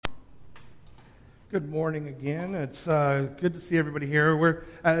Good morning again. It's good to see everybody here.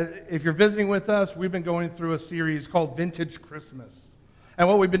 If you're visiting with us, we've been going through a series called Vintage Christmas. And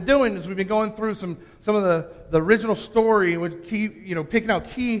what we've been doing is we've been going through some of the original story, with picking out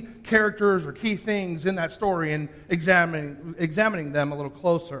key characters or key things in that story and examining them a little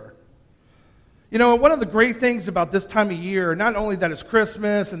closer. You know, one of the great things about this time of year, not only that it's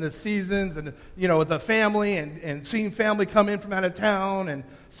Christmas and the seasons and, with the family and seeing family come in from out of town and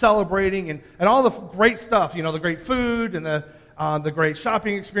celebrating and all the great stuff, the great food and the great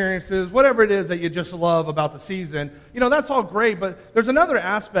shopping experiences, whatever it is that you just love about the season, that's all great. But there's another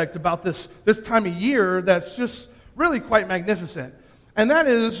aspect about this time of year that's just really quite magnificent. And that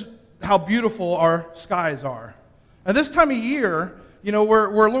is how beautiful our skies are. And this time of year,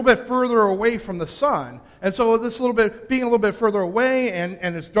 we're a little bit further away from the sun. And so being a little bit further away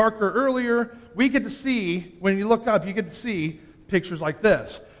and it's darker earlier, we get to see, when you look up, you get to see pictures like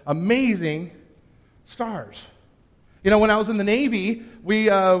this. Amazing stars. When I was in the Navy, we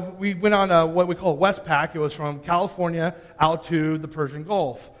went on what we call a Westpac. It was from California out to the Persian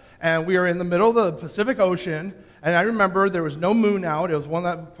Gulf. And we were in the middle of the Pacific Ocean, and I remember there was no moon out. It was one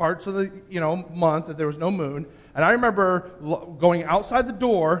of the parts of the month that there was no moon. And I remember going outside the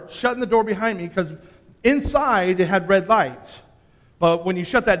door, shutting the door behind me, because inside it had red lights. But when you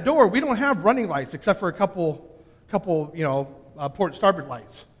shut that door, we don't have running lights except for a couple port starboard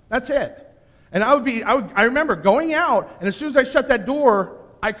lights. That's it. And I remember going out, and as soon as I shut that door,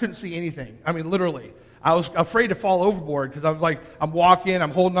 I couldn't see anything. I mean, literally. I was afraid to fall overboard because I was like, I'm walking, I'm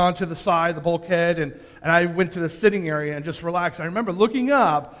holding on to the side, the bulkhead, and I went to the sitting area and just relaxed. I remember looking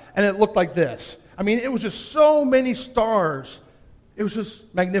up, and it looked like this. I mean, it was just so many stars. It was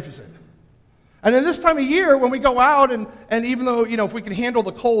just magnificent. And then this time of year, when we go out, and even though, if we can handle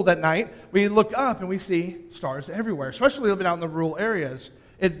the cold at night, we look up and we see stars everywhere, especially living out in the rural areas.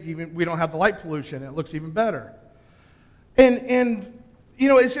 We don't have the light pollution. It looks even better. And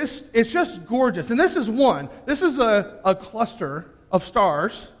it's just gorgeous. And this is one. This is a cluster of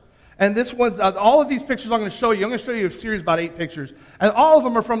stars. And this one's, all of these pictures I'm going to show you a series of about 8 pictures. And all of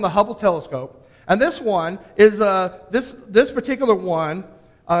them are from the Hubble telescope. And this one is, this particular one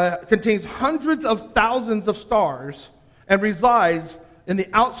contains hundreds of thousands of stars and resides in the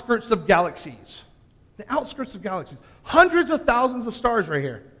outskirts of galaxies. The outskirts of galaxies. Hundreds of thousands of stars right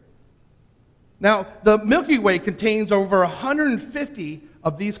here. Now, the Milky Way contains over 150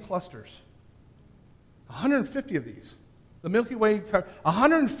 of these clusters. 150 of these. The Milky Way,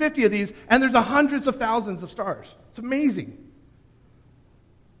 150 of these, and there's hundreds of thousands of stars. It's amazing.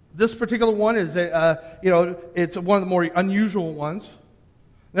 This particular one is, it's one of the more unusual ones.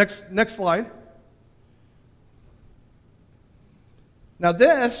 Next slide. Now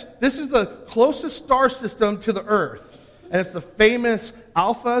this is the closest star system to the Earth, and it's the famous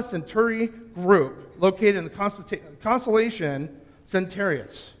Alpha Centauri group located in the constellation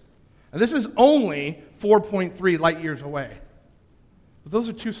Centaurus. And this is only 4.3 light years away. But those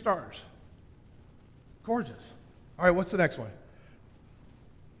are 2 stars. Gorgeous. All right, what's the next one?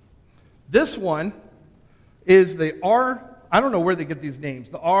 This one is the I don't know where they get these names,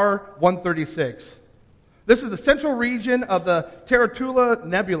 the R136. This is the central region of the Tarantula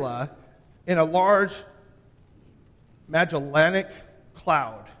Nebula in a large Magellanic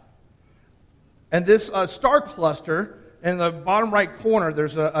Cloud. And this star cluster, in the bottom right corner,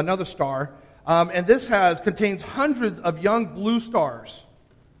 there's another star, and this contains hundreds of young blue stars.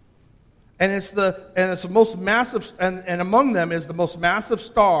 And it's the most massive, and among them is the most massive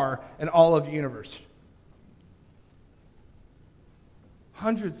star in all of the universe.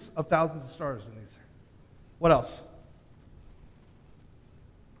 Hundreds of thousands of stars in these. What else?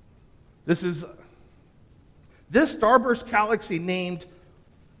 This starburst galaxy named,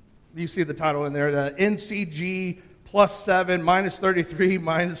 you see the title in there, the NCG +7 -33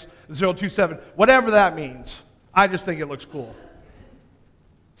 -027, whatever that means. I just think it looks cool.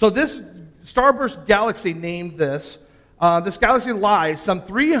 So this starburst galaxy named this galaxy lies some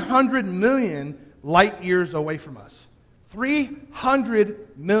 300 million light years away from us.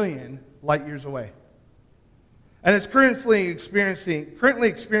 300 million light years away. And it's currently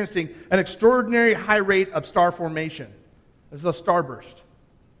experiencing an extraordinary high rate of star formation. This is a starburst.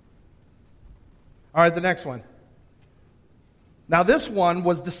 All right, the next one. Now, this one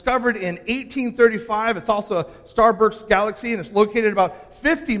was discovered in 1835. It's also a starburst galaxy, and it's located about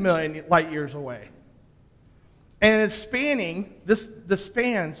 50 million light years away. And it's this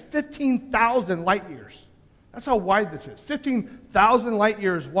spans 15,000 light years. That's how wide this is. 15,000 light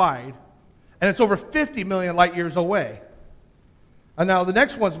years wide. And it's over 50 million light years away. And now the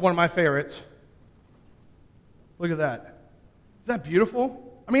next one's one of my favorites. Look at that. Is that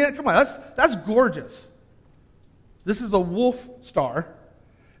beautiful? I mean, come on, that's gorgeous. This is a wolf star,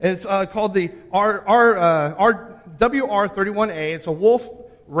 and it's called the WR31A. It's a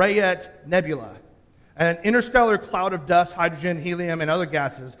Wolf-Rayet Nebula, an interstellar cloud of dust, hydrogen, helium, and other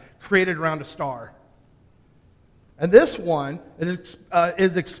gases created around a star. And this one is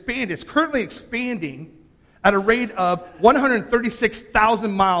expanding. It's currently expanding at a rate of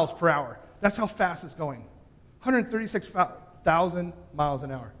 136,000 miles per hour. That's how fast it's going. 136,000 miles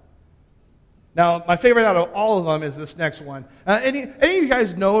an hour. Now, my favorite out of all of them is this next one. Any of you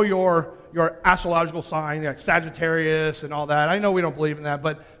guys know your astrological sign, like Sagittarius and all that? I know we don't believe in that,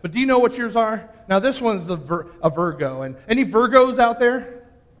 but do you know what yours are? Now, this one's a Virgo. And any Virgos out there?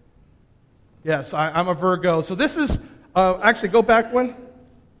 Yes, I'm a Virgo. So this is, actually, go back one.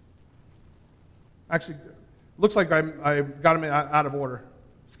 Actually, looks like I got them out of order.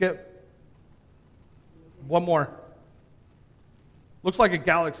 Skip. One more. Looks like a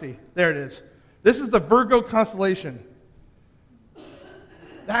galaxy. There it is. This is the Virgo constellation.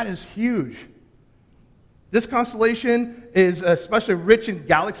 That is huge. This constellation is especially rich in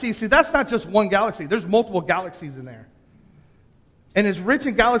galaxies. See, that's not just one galaxy. There's multiple galaxies in there. And it's rich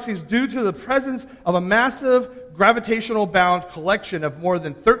in galaxies due to the presence of a massive gravitational bound collection of more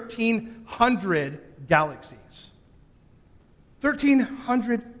than 1,300 galaxies.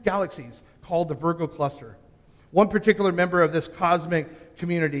 1,300 galaxies called the Virgo cluster. One particular member of this cosmic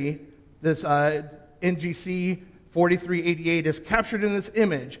community, this NGC 4388, is captured in this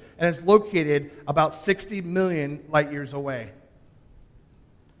image and is located about 60 million light years away.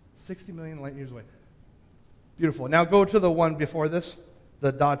 60 million light years away. Beautiful. Now go to the one before this,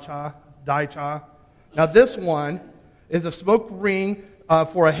 the Daicha. Now this one is a smoke ring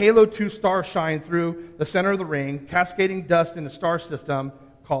for a Halo 2 star shine through the center of the ring, cascading dust in a star system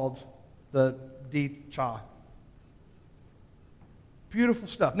called the Daicha. Beautiful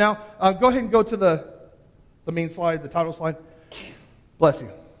stuff. Now go ahead and go to the main slide, the title slide. Bless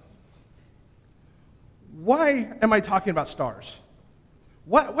you. Why am I talking about stars?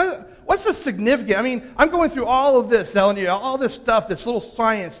 What's the significance? I mean, I'm going through all of this, telling you all this stuff, this little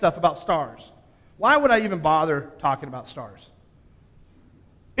science stuff about stars. Why would I even bother talking about stars?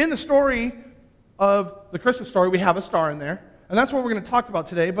 In the story of the Christmas story, we have a star in there, and that's what we're going to talk about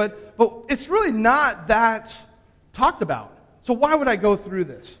today, but it's really not that talked about. So why would I go through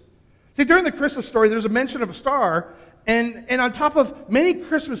this? See, during the Christmas story, there's a mention of a star, and on top of many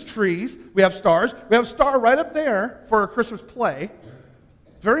Christmas trees, we have stars. We have a star right up there for a Christmas play.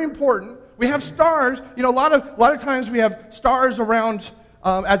 Very important. We have stars. You know, a lot of times we have stars around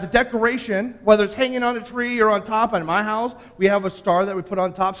as a decoration, whether it's hanging on a tree or on top. In my house, we have a star that we put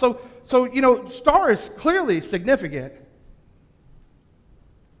on top. So you know, star is clearly significant.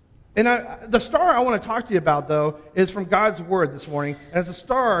 And the star I want to talk to you about, though, is from God's Word this morning. And it's a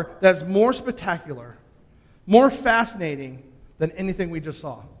star that's more spectacular, more fascinating than anything we just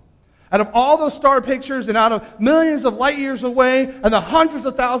saw. Out of all those star pictures and out of millions of light years away and the hundreds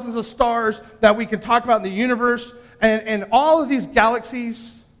of thousands of stars that we can talk about in the universe and all of these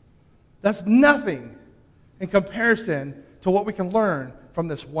galaxies, that's nothing in comparison to what we can learn from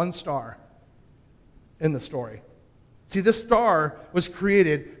this one star in the story. See, this star was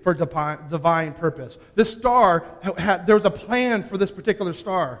created for divine purpose. This star, there was a plan for this particular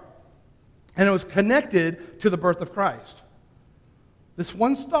star, and it was connected to the birth of Christ. This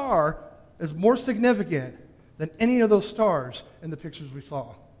one star is more significant than any of those stars in the pictures we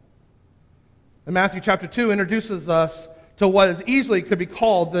saw. And Matthew chapter 2 introduces us to what is easily could be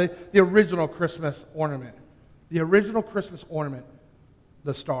called the original Christmas ornament. The original Christmas ornament,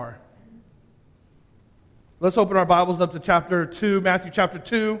 the star. Let's open our Bibles up to chapter 2, Matthew chapter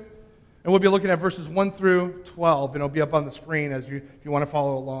 2, and we'll be looking at verses 1 through 12, and it'll be up on the screen if you want to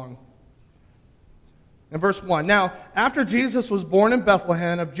follow along. In verse 1, now, after Jesus was born in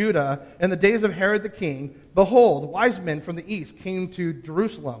Bethlehem of Judah in the days of Herod the king, behold, wise men from the east came to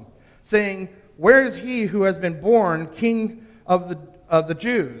Jerusalem, saying, where is he who has been born king of the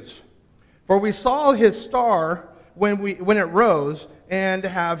Jews? For we saw his star when it rose, and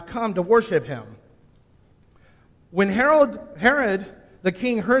have come to worship him. When Herod the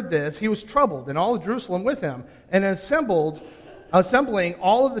king heard this, he was troubled, and all of Jerusalem with him, and assembling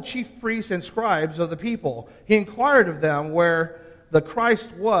all of the chief priests and scribes of the people, he inquired of them where the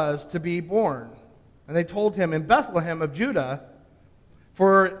Christ was to be born. And they told him, in Bethlehem of Judah,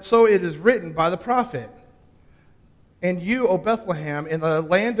 for so it is written by the prophet, and you, O Bethlehem, in the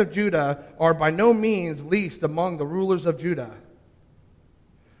land of Judah, are by no means least among the rulers of Judah.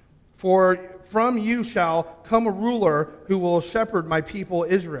 For from you shall come a ruler who will shepherd my people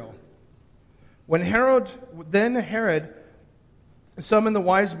Israel. When Herod, summoned the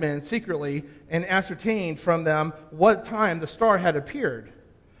wise men secretly and ascertained from them what time the star had appeared.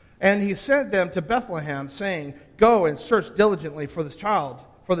 And he sent them to Bethlehem, saying, "Go and search diligently for the child,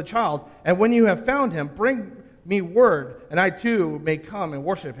 and when you have found him, bring me word, and I too may come and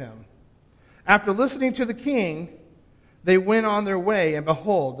worship him." After listening to the king, they went on their way, and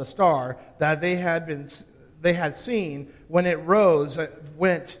behold, the star that they had seen when it rose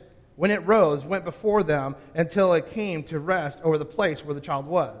went before them until it came to rest over the place where the child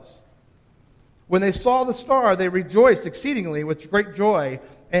was. When they saw the star, they rejoiced exceedingly with great joy.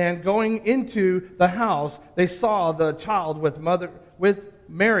 And going into the house, they saw the child with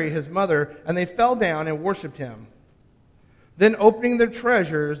Mary, his mother, and they fell down and worshipped him. Then, opening their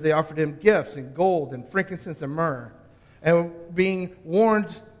treasures, they offered him gifts in gold and frankincense and myrrh. And being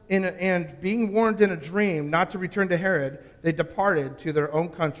warned in a dream not to return to Herod, they departed to their own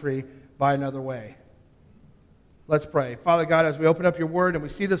country by another way. Let's pray. Father God, as we open up your word and we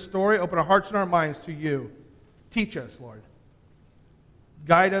see this story, open our hearts and our minds to you. Teach us, Lord.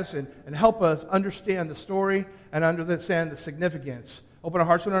 Guide us and help us understand the story and understand the significance. Open our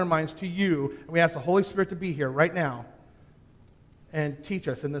hearts and our minds to you, and we ask the Holy Spirit to be here right now and teach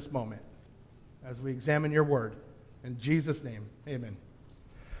us in this moment as we examine your word. In Jesus' name, amen.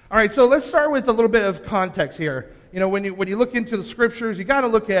 All right, so let's start with a little bit of context here. You know, when you look into the scriptures, you got to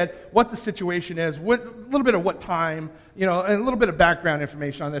look at what the situation is, a little bit of what time, and a little bit of background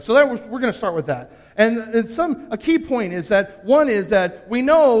information on this. So we're going to start with that. And a key point is that one is that we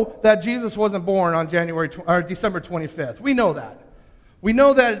know that Jesus wasn't born on December 25th. We know that. We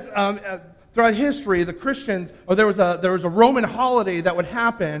know that throughout history, the Christians, or there was a Roman holiday that would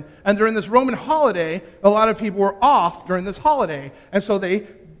happen, and during this Roman holiday, a lot of people were off during this holiday, and so they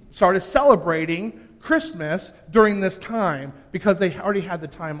started celebrating Christmas during this time because they already had the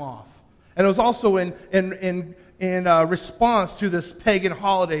time off. And it was also in response to this pagan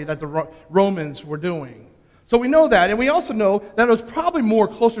holiday that the Romans were doing. So we know that, and we also know that it was probably more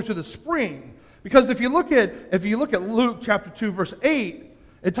closer to the spring, because if you look at Luke chapter 2 verse 8,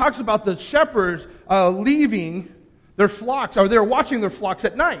 it talks about the shepherds leaving their flocks, or they were watching their flocks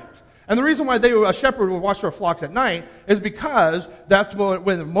at night. And the reason why a shepherd would watch their flocks at night is because that's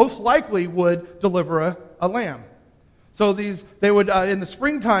when they most likely would deliver a lamb. So they would in the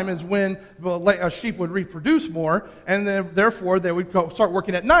springtime is when a sheep would reproduce more, and therefore they would start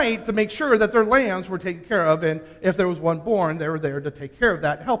working at night to make sure that their lambs were taken care of, and if there was one born, they were there to take care of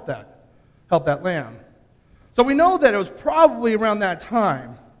that and help that lamb. So we know that it was probably around that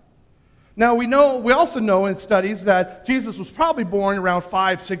time. Now we also know in studies that Jesus was probably born around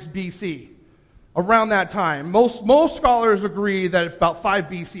 5-6 BC, around that time. Most scholars agree that it's about 5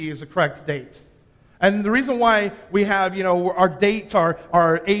 BC is the correct date. And the reason why we have, our dates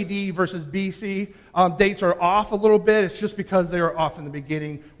are AD versus BC, dates are off a little bit, it's just because they were off in the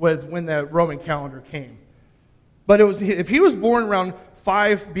beginning when the Roman calendar came. But if he was born around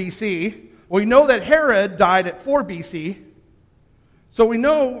 5 BC, we know that Herod died at 4 BC. So we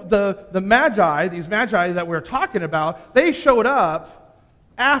know the Magi, these Magi that we're talking about, they showed up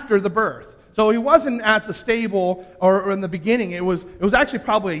after the birth. So he wasn't at the stable or in the beginning. It was actually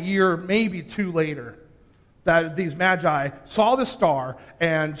probably a year, maybe 2 later, that these Magi saw the star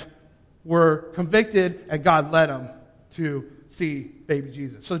and were convicted, and God led them to see baby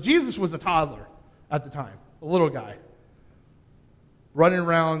Jesus. So Jesus was a toddler at the time, a little guy, running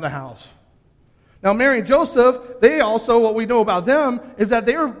around the house. Now, Mary and Joseph, they also, what we know about them is that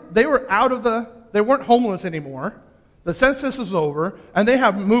they weren't homeless anymore. The census is over, and they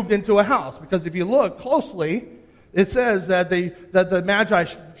have moved into a house. Because if you look closely, it says that the Magi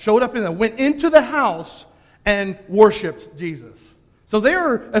showed up and went into the house and worshipped Jesus. So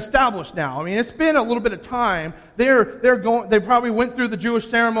they're established now. I mean, it's been a little bit of time. They probably went through the Jewish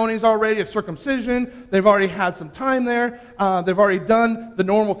ceremonies already of circumcision. They've already had some time there. They've already done the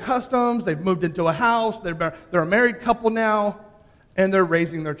normal customs. They've moved into a house. They're a married couple now, and they're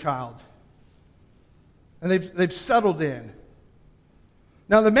raising their child. And they've settled in.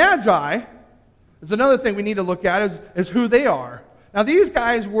 Now the Magi is another thing we need to look at is who they are. Now, these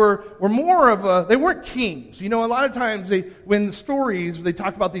guys were more they weren't kings. A lot of times when the stories, they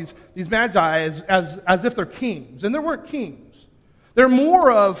talk about these Magi as if they're kings, and they weren't kings. They're more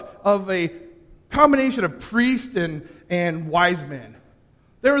of a combination of priests and wise men.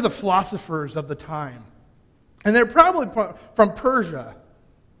 They were the philosophers of the time. And they're probably from Persia.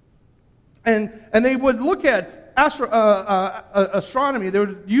 And they would look at astronomy. They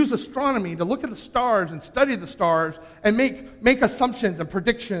would use astronomy to look at the stars and study the stars and make assumptions and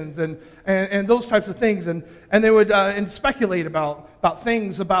predictions and those types of things. And they would speculate about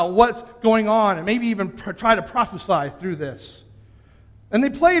things, about what's going on, and maybe even try to prophesy through this. And they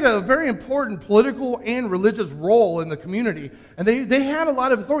played a very important political and religious role in the community. And they had a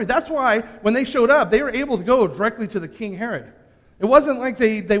lot of authority. That's why when they showed up, they were able to go directly to the King Herod. It wasn't like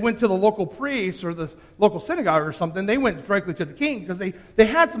they went to the local priest or the local synagogue or something. They went directly to the king because they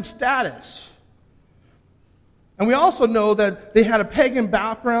had some status. And we also know that they had a pagan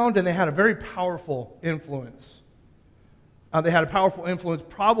background and they had a very powerful influence. They had a powerful influence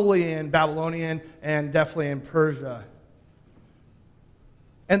probably in Babylonian and definitely in Persia.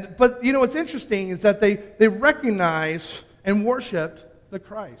 But what's interesting is that they recognized and worshiped the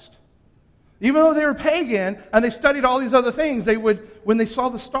Christ. Even though they were pagan and they studied all these other things, when they saw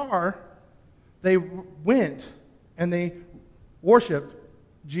the star, they went and they worshiped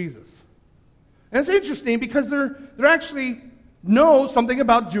Jesus. And it's interesting because they actually know something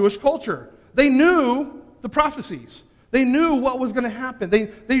about Jewish culture. They knew the prophecies. They knew what was going to happen.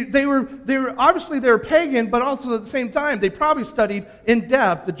 They were obviously they were pagan, but also at the same time they probably studied in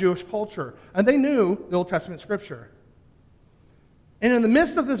depth the Jewish culture, and they knew the Old Testament scripture. And in the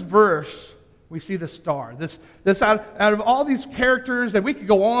midst of this verse, we see the star. This out of all these characters, and we could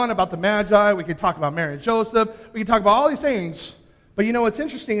go on about the Magi. We could talk about Mary and Joseph. We could talk about all these things. But what's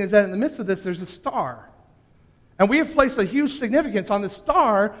interesting is that in the midst of this, there's a star. And we have placed a huge significance on this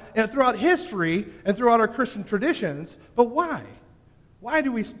star and throughout history and throughout our Christian traditions. But why? Why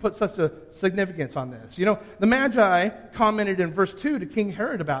do we put such a significance on this? The Magi commented in verse 2 to King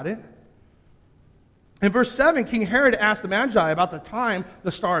Herod about it. In verse 7, King Herod asked the Magi about the time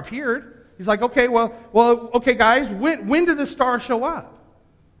the star appeared. He's like, okay, okay, guys, when did the star show up?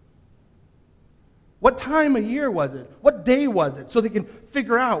 What time of year was it? What day was it? So they can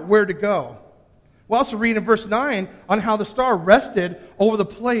figure out where to go. We also read in verse 9 on how the star rested over the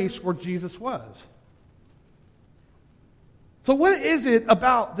place where Jesus was. So what is it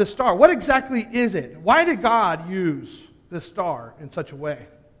about this star? What exactly is it? Why did God use this star in such a way?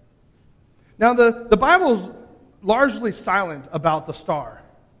 Now, the Bible is largely silent about the star.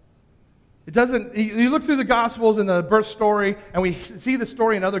 It doesn't. You look through the Gospels and the birth story, and we see the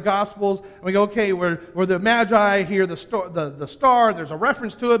story in other Gospels, and we go, okay, where the Magi hear the star, there's a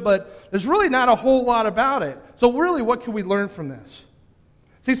reference to it, but there's really not a whole lot about it. So really, what can we learn from this?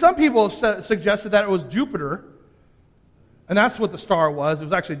 See, some people have suggested that it was Jupiter, and that's what the star was. It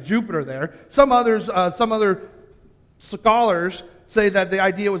was actually Jupiter there. Some other scholars say that the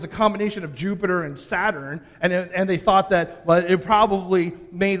idea was a combination of Jupiter and Saturn, and they thought that it probably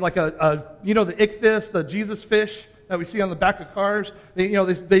made like the ichthys, the Jesus fish that we see on the back of cars.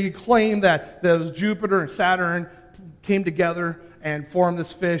 They claim that those Jupiter and Saturn came together and formed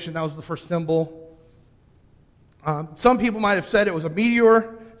this fish, and that was the first symbol. Some people might have said it was a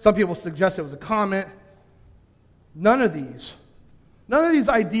meteor. Some people suggest it was a comet. None of these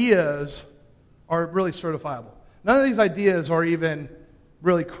ideas are really certifiable. None of these ideas are even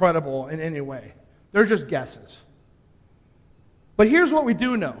really credible in any way. They're just guesses. But here's what we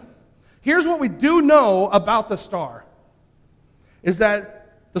do know. Here's what we do know about the star. Is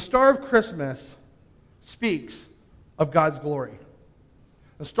that the star of Christmas speaks of God's glory.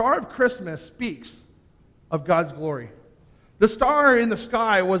 The star of Christmas speaks of God's glory. The star in the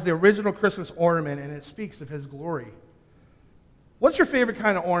sky was the original Christmas ornament, and it speaks of His glory. What's your favorite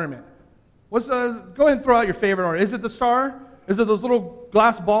kind of ornament? Go ahead and throw out your favorite ornament. Is it the star? Is it those little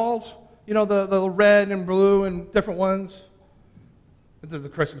glass balls? The red and blue and different ones? Is it the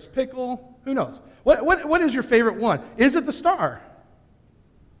Christmas pickle? Who knows? What is your favorite one? Is it the star?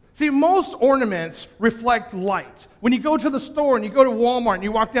 See, most ornaments reflect light. When you go to the store and you go to Walmart and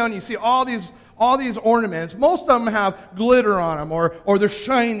you walk down and you see all these ornaments, most of them have glitter on them or they're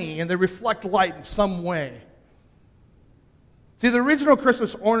shiny and they reflect light in some way. See, the original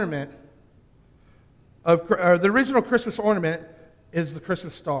Christmas ornament is the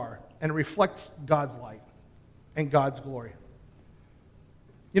Christmas star, and it reflects God's light and God's glory.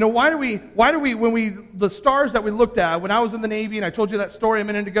 Why do we, the stars that we looked at, when I was in the Navy, and I told you that story a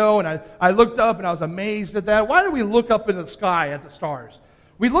minute ago, and I looked up and I was amazed at that. Why do we look up in the sky at the stars?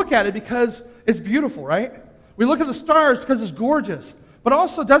 We look at it because it's beautiful, right? We look at the stars because it's gorgeous. But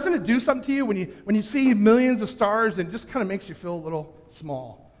also, doesn't it do something to you when you see millions of stars and it just kind of makes you feel a little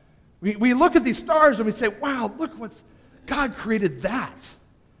small? We look at these stars and we say, wow, look God created that.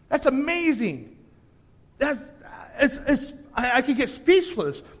 That's amazing. I could get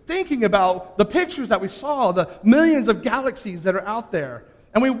speechless thinking about the pictures that we saw, the millions of galaxies that are out there.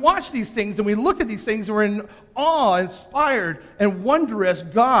 And we watch these things and we look at these things and we're in awe, inspired, and wondrous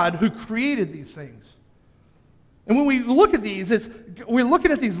God who created these things. And when we look at these, we're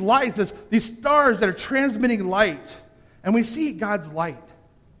looking at these lights, these stars that are transmitting light, and we see God's light.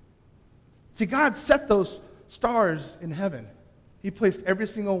 See, God set those stars in heaven. He placed every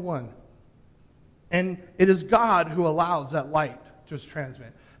single one. And it is God who allows that light to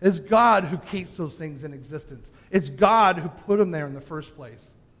transmit. It's God who keeps those things in existence. It's God who put them there in the first place.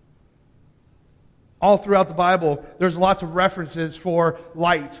 All throughout the Bible, there's lots of references for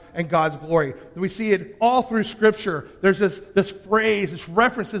light and God's glory. We see it all through Scripture. There's this phrase, this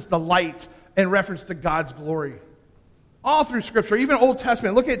references to light and reference to God's glory. All through Scripture, even Old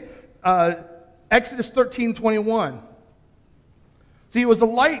Testament. Look at Exodus 13:21. See, it was the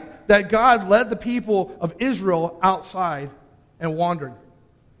light that God led the people of Israel outside and wandered.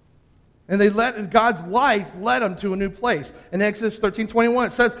 And God's light led them to a new place. In Exodus 13:21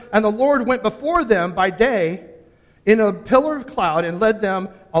 it says, "And the Lord went before them by day in a pillar of cloud and led them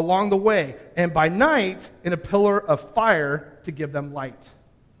along the way, and by night in a pillar of fire to give them light,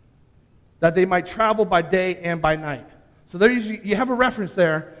 that they might travel by day and by night." So there you have a reference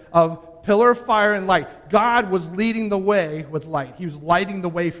there of pillar of fire and light. God was leading the way with light. He was lighting the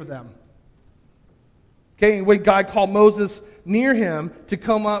way for them. Okay, and when God called Moses near him to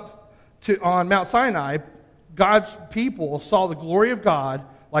come up on Mount Sinai, God's people saw the glory of God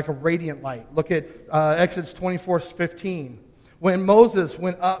like a radiant light. Look at Exodus 24:15. When Moses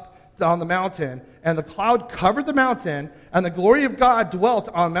went up on the mountain, and the cloud covered the mountain, and the glory of God dwelt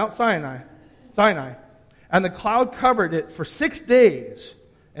on Mount Sinai, and the cloud covered it for 6 days.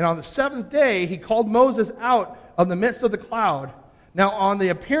 And on the seventh day, he called Moses out of the midst of the cloud. Now on the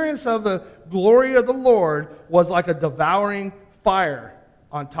appearance of the glory of the Lord was like a devouring fire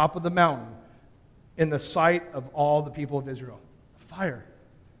on top of the mountain in the sight of all the people of Israel. Fire.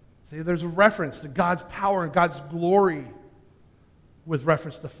 See, there's a reference to God's power and God's glory with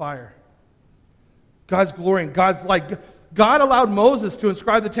reference to fire. God's glory and God's light. God allowed Moses to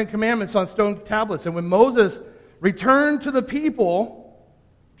inscribe the Ten Commandments on stone tablets. And when Moses returned to the people,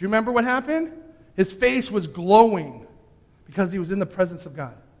 do you remember what happened? His face was glowing because he was in the presence of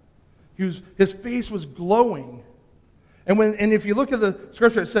God. His face was glowing. And if you look at the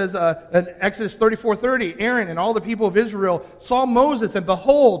scripture, it says in Exodus 34:30, Aaron and all the people of Israel saw Moses, and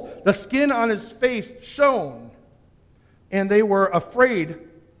behold, the skin on his face shone, and they were afraid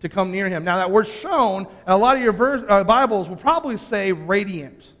to come near him. Now that word shone, and a lot of your Bibles will probably say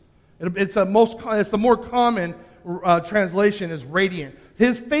radiant. It's the more common translation is radiant.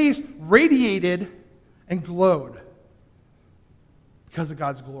 His face radiated and glowed because of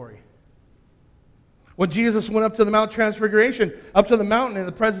God's glory. When Jesus went up to the Mount Transfiguration, up to the mountain in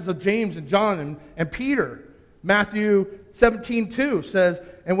the presence of James and John and Peter, Matthew 17:2 says,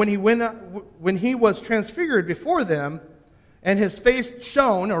 "And when he was transfigured before them, and his face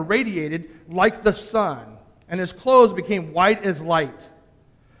shone or radiated like the sun, and his clothes became white as light.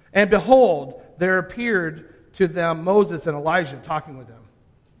 And behold, there appeared to them Moses and Elijah talking with them."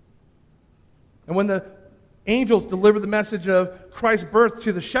 And when the angels delivered the message of Christ's birth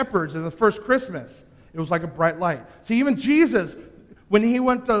to the shepherds in the first Christmas, it was like a bright light. See, even Jesus, when he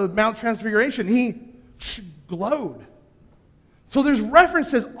went to Mount Transfiguration, he glowed. So there's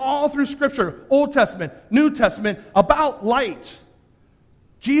references all through Scripture, Old Testament, New Testament, about light.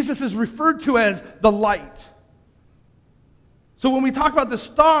 Jesus is referred to as the light. So when we talk about the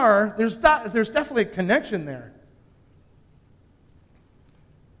star, there's definitely a connection there.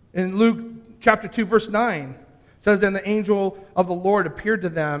 In Luke chapter 2, verse 9, it says, "Then the angel of the Lord appeared to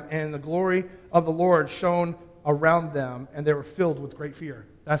them, and the glory of the Lord shone around them, and they were filled with great fear."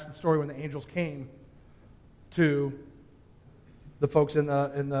 That's the story when the angels came to the folks in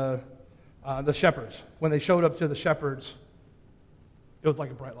the shepherds. When they showed up to the shepherds, it was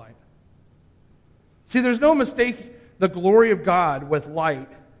like a bright light. See, there's no mistake the glory of God with light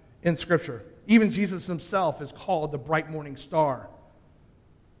in Scripture. Even Jesus himself is called the bright morning star.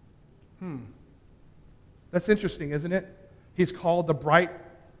 That's interesting, isn't it? He's called the bright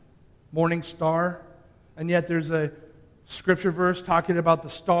morning star, and yet there's a scripture verse talking about the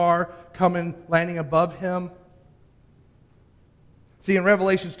star landing above him. See, in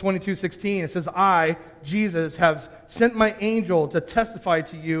Revelations 22:16, it says, "I, Jesus, have sent my angel to testify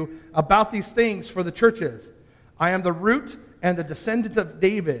to you about these things for the churches. I am the root and the descendant of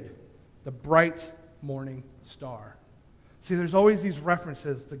David, the bright morning star." See, there's always these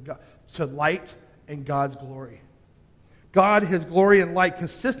references to light and God's glory. God, his glory and light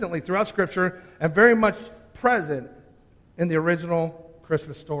consistently throughout Scripture and very much present in the original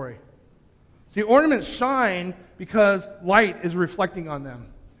Christmas story. See, ornaments shine because light is reflecting on them.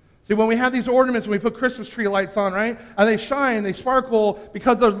 See, when we have these ornaments, when we put Christmas tree lights on, right, and they shine, they sparkle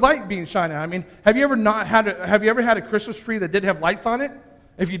because there's light being shined out. I mean, have you ever had a Christmas tree that didn't have lights on it?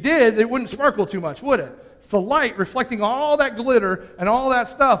 If you did, it wouldn't sparkle too much, would it? It's the light reflecting all that glitter and all that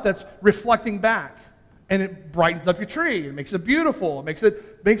stuff that's reflecting back. And it brightens up your tree. It makes it beautiful. It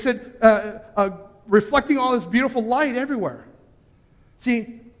makes it reflecting all this beautiful light everywhere.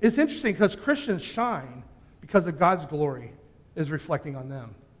 See, it's interesting because Christians shine because of God's glory is reflecting on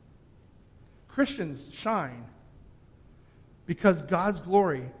them. Christians shine because God's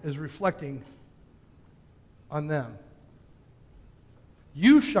glory is reflecting on them.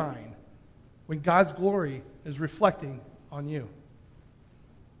 You shine when God's glory is reflecting on you.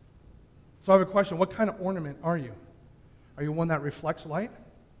 So I have a question. What kind of ornament are you? Are you one that reflects light?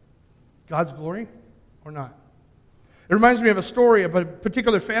 God's glory or not? It reminds me of a story of a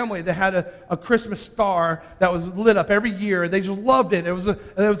particular family that had a Christmas star that was lit up every year. They just loved it. It was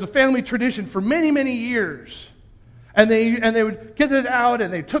a family tradition for many, many years. And they would get it out,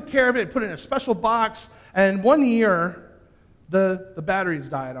 and they took care of it, put it in a special box. And one year, the batteries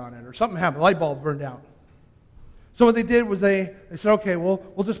died on it, or something happened. The light bulb burned out. So what they did was they said, okay,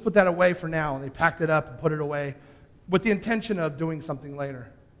 we'll just put that away for now. And they packed it up and put it away with the intention of doing something later.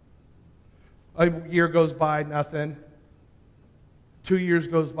 A year goes by, nothing. 2 years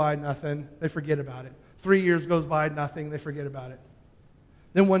goes by, nothing. They forget about it. 3 years goes by, nothing. They forget about it.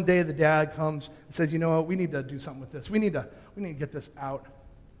 Then one day the dad comes and says, you know what, we need to do something with this. We need to get this out.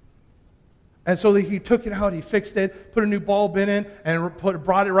 And so he took it out, he fixed it, put a new bulb in it, and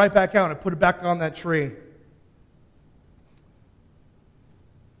brought it right back out and put it back on that tree.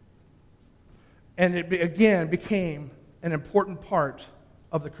 And it again became an important part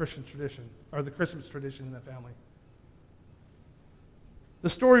of the Christian tradition, or the Christmas tradition in that family. The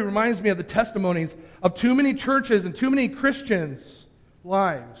story reminds me of the testimonies of too many churches and too many Christians'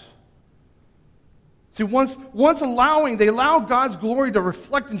 lives. See, once they allow God's glory to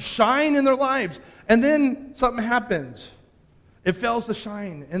reflect and shine in their lives, and then something happens. It fails to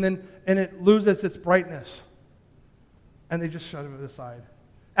shine, and it loses its brightness. And they just shut it aside.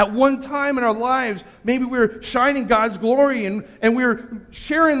 At one time in our lives, maybe we were shining God's glory, and we were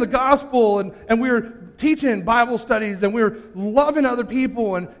sharing the gospel, and we were teaching Bible studies, and we were loving other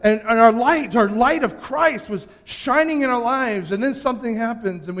people, and our light of Christ was shining in our lives, and then something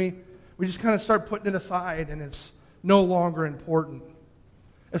happens, and we just kind of start putting it aside, and it's no longer important.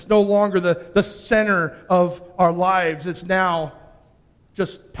 It's no longer the center of our lives. It's now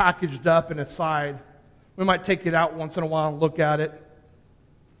just packaged up and aside. We might take it out once in a while and look at it,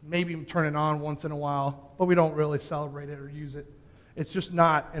 maybe turn it on once in a while, but we don't really celebrate it or use it. It's just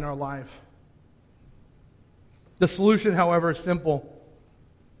not in our life. The solution, however, is simple.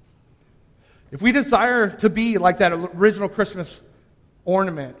 If we desire to be like that original Christmas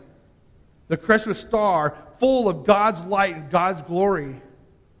ornament, the Christmas star, full of God's light and God's glory,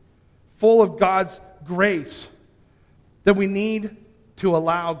 full of God's grace, then we need to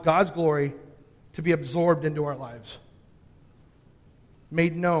allow God's glory to be absorbed into our lives,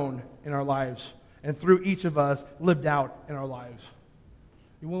 made known in our lives, and through each of us, lived out in our lives.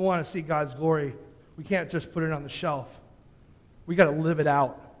 We want to see God's glory. We can't just put it on the shelf. We got to live it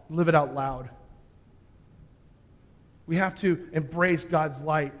out loud. We have to embrace God's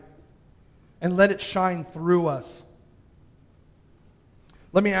light and let it shine through us.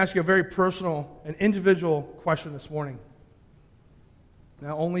 Let me ask you a very personal and individual question this morning.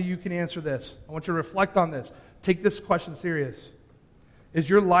 Now, only you can answer this. I want you to reflect on this. Take this question serious. Is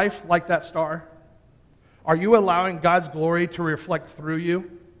your life like that star? Are you allowing God's glory to reflect through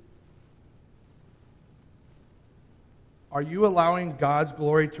you? Are you allowing God's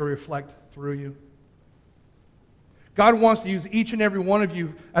glory to reflect through you? God wants to use each and every one of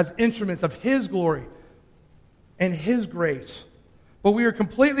you as instruments of His glory and His grace. But we are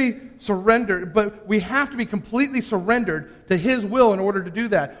completely surrendered, but we have to be completely surrendered to His will in order to do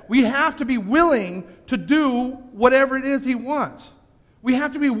that. We have to be willing to do whatever it is He wants. We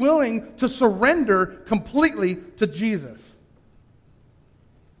have to be willing to surrender completely to Jesus.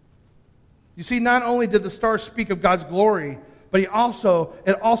 You see, not only did the star speak of God's glory, but it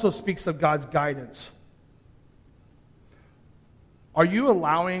also speaks of God's guidance. Are you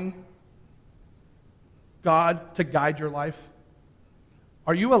allowing God to guide your life?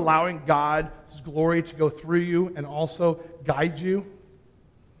 Are you allowing God's glory to go through you and also guide you?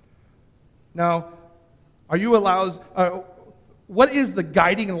 Now, what is the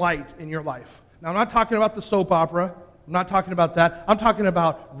guiding light in your life? Now, I'm not talking about the soap opera. I'm not talking about that. I'm talking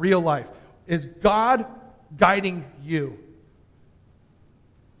about real life. Is God guiding you?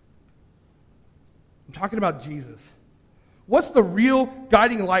 I'm talking about Jesus. What's the real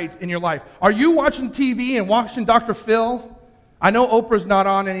guiding light in your life? Are you watching TV and watching Dr. Phil? I know Oprah's not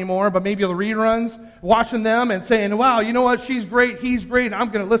on anymore, but maybe the reruns, watching them and saying, wow, you know what, she's great, he's great, I'm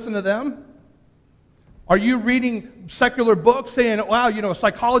going to listen to them? Are you reading secular books saying, wow, a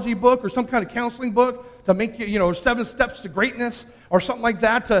psychology book or some kind of counseling book to make you, 7 steps to greatness or something like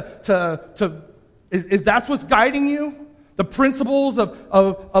that? Is that what's guiding you? The principles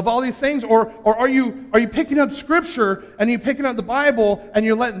of all these things? Or are you picking up Scripture and you're picking up the Bible and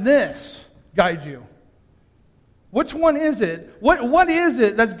you're letting this guide you? Which one is it? What is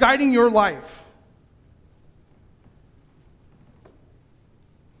it that's guiding your life?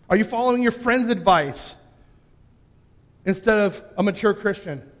 Are you following your friend's advice instead of a mature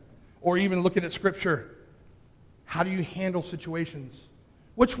Christian? Or even looking at Scripture? How do you handle situations?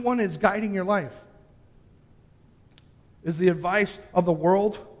 Which one is guiding your life? Is the advice of the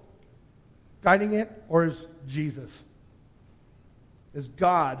world guiding it, or is Jesus? Is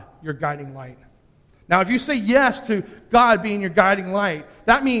God your guiding light? Now, if you say yes to God being your guiding light,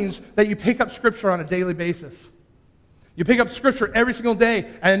 that means that you pick up Scripture on a daily basis. You pick up Scripture every single day,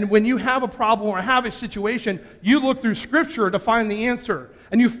 and when you have a problem or have a situation, you look through Scripture to find the answer,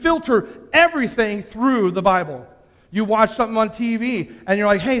 and you filter everything through the Bible. You watch something on TV, and you're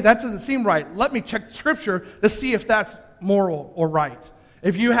like, hey, that doesn't seem right. Let me check Scripture to see if that's moral or right.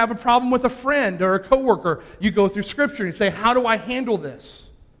 If you have a problem with a friend or a coworker, you go through Scripture and say, how do I handle this?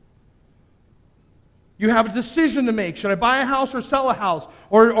 You have a decision to make. Should I buy a house or sell a house?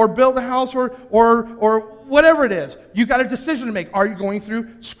 Or build a house or whatever it is? You got a decision to make. Are you going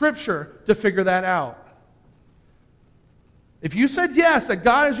through Scripture to figure that out? If you said yes, that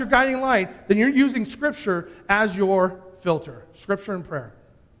God is your guiding light, then you're using Scripture as your filter. Scripture and prayer.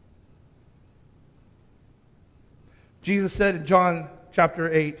 Jesus said in John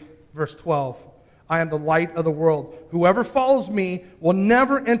chapter 8, verse 12, I am the light of the world. Whoever follows me will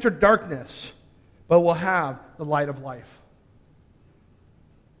never enter darkness, but will have the light of life.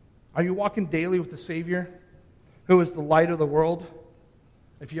 Are you walking daily with the Savior, who is the light of the world?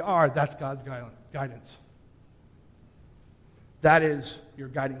 If you are, that's God's guidance. That is your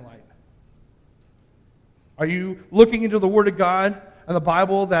guiding light. Are you looking into the Word of God and the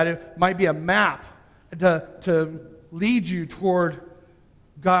Bible that it might be a map to lead you toward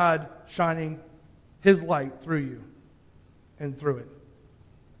God shining His light through you and through it?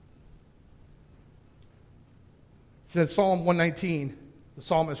 It says Psalm 119, the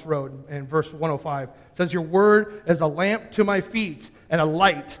psalmist wrote in verse 105, it says, your word is a lamp to my feet and a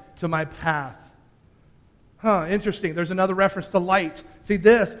light to my path. Interesting. There's another reference to light. See,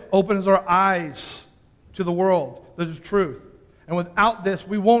 this opens our eyes to the world. There's truth. And without this,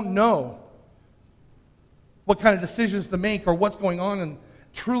 we won't know what kind of decisions to make or what's going on and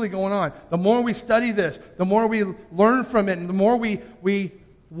truly going on. The more we study this, the more we learn from it, and the more we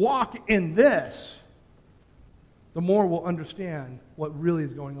walk in this, the more we'll understand what really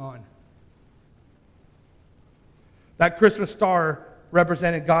is going on. That Christmas star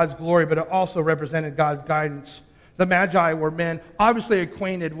represented God's glory, but it also represented God's guidance. The Magi were men obviously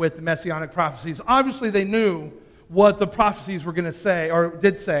acquainted with the Messianic prophecies. Obviously they knew what the prophecies were going to say, or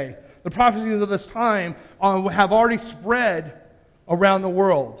did say. The prophecies of this time have already spread around the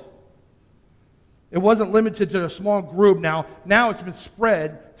world. It wasn't limited to a small group now. Now it's been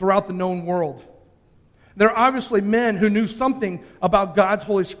spread throughout the known world. There are obviously men who knew something about God's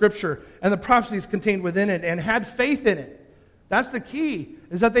Holy Scripture and the prophecies contained within it and had faith in it. That's the key,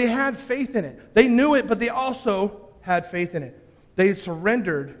 is that they had faith in it. They knew it, but they also had faith in it. They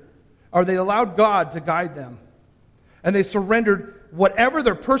surrendered, or they allowed God to guide them. And they surrendered whatever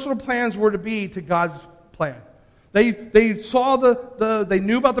their personal plans were to be to God's plan. They saw they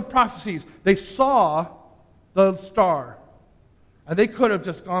knew about the prophecies. They saw the star. And they could have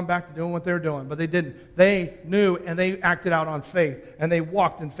just gone back to doing what they were doing, but they didn't. They knew, and they acted out on faith, and they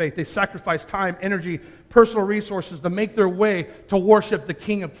walked in faith. They sacrificed time, energy, personal resources to make their way to worship the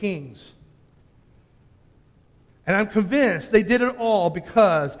King of Kings. And I'm convinced they did it all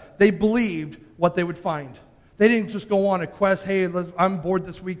because they believed what they would find. They didn't just go on a quest, hey, I'm bored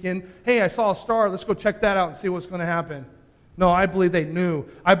this weekend. Hey, I saw a star, let's go check that out and see what's going to happen. No, I believe they knew.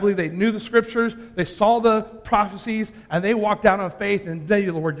 I believe they knew the Scriptures, they saw the prophecies, and they walked out on faith, and they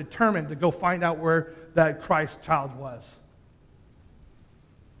were determined to go find out where that Christ child was.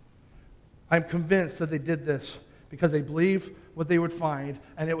 I'm convinced that they did this because they believed what they would find,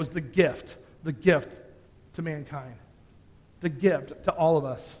 and it was the gift to mankind, the gift to all of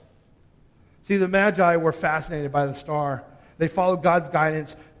us. See, the Magi were fascinated by the star. They followed God's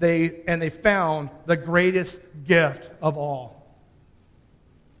guidance, and they found the greatest gift of all.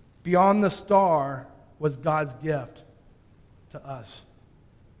 Beyond the star was God's gift to us.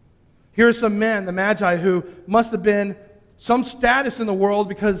 Here are some men, the Magi, who must have been some status in the world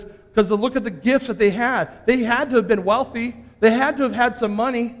because to look at the gifts that they had. They had to have been wealthy. They had to have had some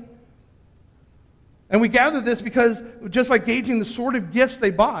money. And we gather this because just by gauging the sort of gifts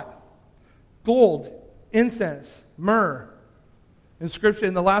they bought. Gold incense, myrrh. In Scripture,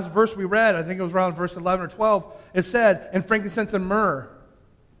 in the last verse we read, I think it was around verse 11 or 12, it said, and frankincense and myrrh.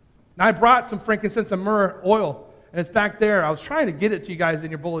 Now I brought some frankincense and myrrh oil, and it's back there. I was trying to get it to you guys in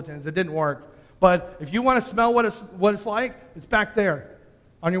your bulletins. It didn't work. But if you want to smell what it's like, it's back there.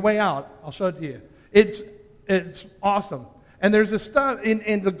 On your way out, I'll show it to you. It's awesome. And there's this stuff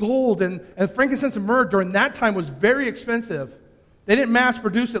in the gold, and frankincense and myrrh during that time was very expensive. They didn't mass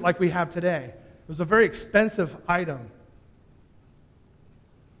produce it like we have today. It was a very expensive item.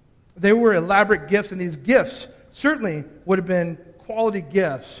 They were elaborate gifts, and these gifts certainly would have been quality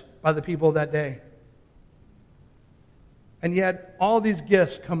gifts by the people of that day. And yet, all these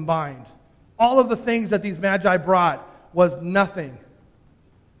gifts combined, all of the things that these magi brought was nothing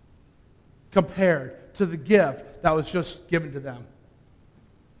compared to the gift that was just given to them,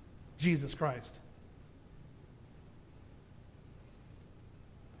 Jesus Christ.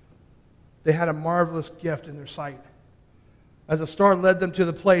 They had a marvelous gift in their sight. As a star led them to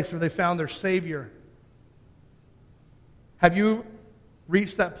the place where they found their Savior. Have you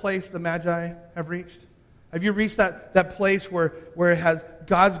reached that place the Magi have reached? Have you reached that place where it has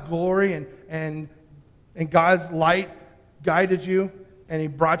God's glory and God's light guided you and He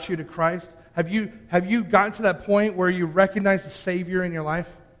brought you to Christ? Have you gotten to that point where you recognize the Savior in your life?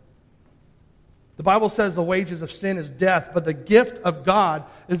 The Bible says the wages of sin is death, but the gift of God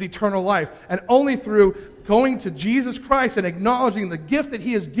is eternal life. And only through going to Jesus Christ and acknowledging the gift that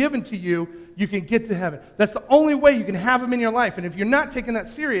He has given to you, you can get to heaven. That's the only way you can have Him in your life. And if you're not taking that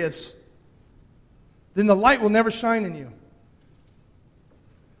serious, then the light will never shine in you.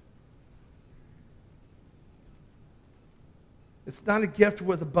 It's not a gift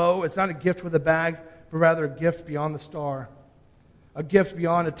with a bow. It's not a gift with a bag, but rather a gift beyond the star. A gift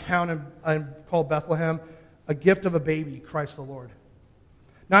beyond a town called Bethlehem. A gift of a baby, Christ the Lord.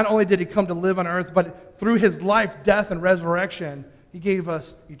 Not only did He come to live on earth, but through His life, death, and resurrection, He gave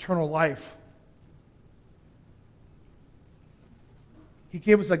us eternal life. He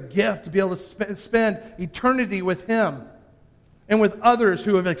gave us a gift to be able to spend eternity with Him and with others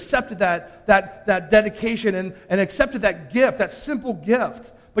who have accepted that dedication and accepted that gift, that simple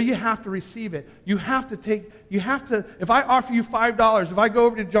gift. But you have to receive it. If I offer you $5, if I go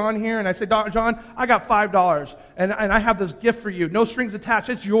over to John here and I say, John, I got $5 and I have this gift for you, no strings attached,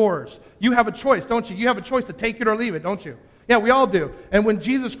 it's yours. You have a choice, don't you? You have a choice to take it or leave it, don't you? Yeah, we all do. And when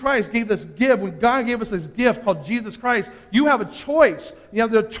Jesus Christ gave this gift, when God gave us this gift called Jesus Christ, you have a choice. You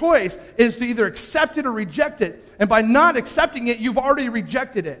have the choice is to either accept it or reject it. And by not accepting it, you've already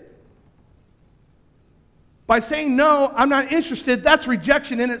rejected it. By saying, no, I'm not interested, that's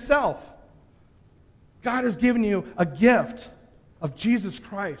rejection in itself. God has given you a gift of Jesus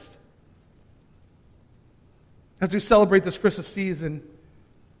Christ. As we celebrate this Christmas season,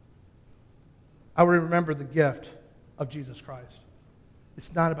 I will remember the gift of Jesus Christ.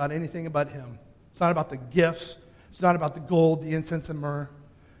 It's not about anything about Him. It's not about the gifts. It's not about the gold, the incense, and myrrh.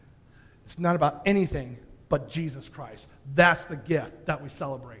 It's not about anything but Jesus Christ. That's the gift that we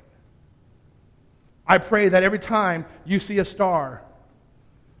celebrate. I pray that every time you see a star,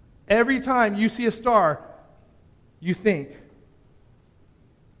 you think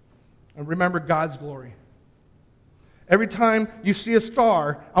and remember God's glory. Every time you see a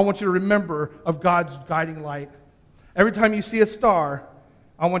star, I want you to remember of God's guiding light. Every time you see a star,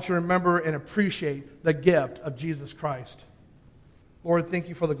 I want you to remember and appreciate the gift of Jesus Christ. Lord, thank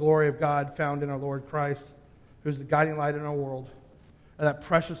you for the glory of God found in our Lord Christ, who is the guiding light in our world, and that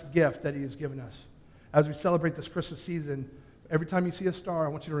precious gift that He has given us. As we celebrate this Christmas season, every time you see a star, I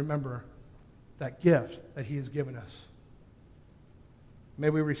want you to remember that gift that He has given us. May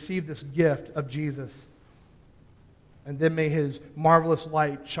we receive this gift of Jesus, and then may His marvelous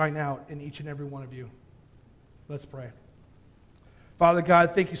light shine out in each and every one of you. Let's pray. Father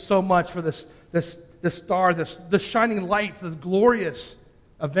God, thank you so much for this star, this shining light, this glorious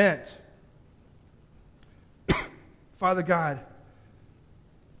event. Father God,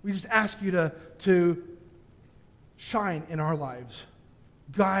 we just ask you to shine in our lives.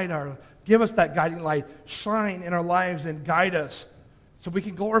 Give us that guiding light. Shine in our lives and guide us so we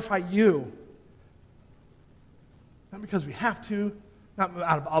can glorify you. Not because we have to, not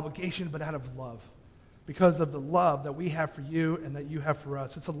out of obligation, but out of love. Because of the love that we have for you and that you have for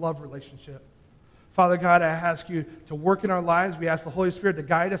us. It's a love relationship. Father God, I ask you to work in our lives. We ask the Holy Spirit to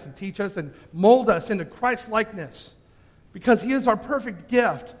guide us and teach us and mold us into Christ-likeness. Because He is our perfect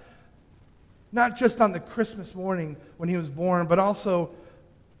gift. Not just on the Christmas morning when He was born, but also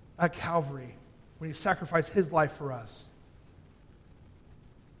at Calvary when He sacrificed His life for us.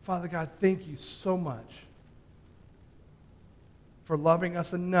 Father God, thank you so much for loving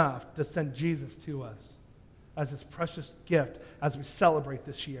us enough to send Jesus to us. as this precious gift as we celebrate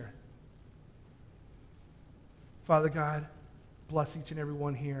this year. Father God, bless each and every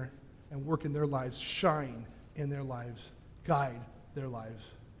one here and work in their lives, shine in their lives, guide their lives,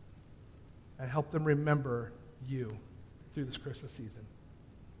 and help them remember you through this Christmas season.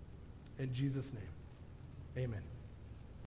 In Jesus' name, amen.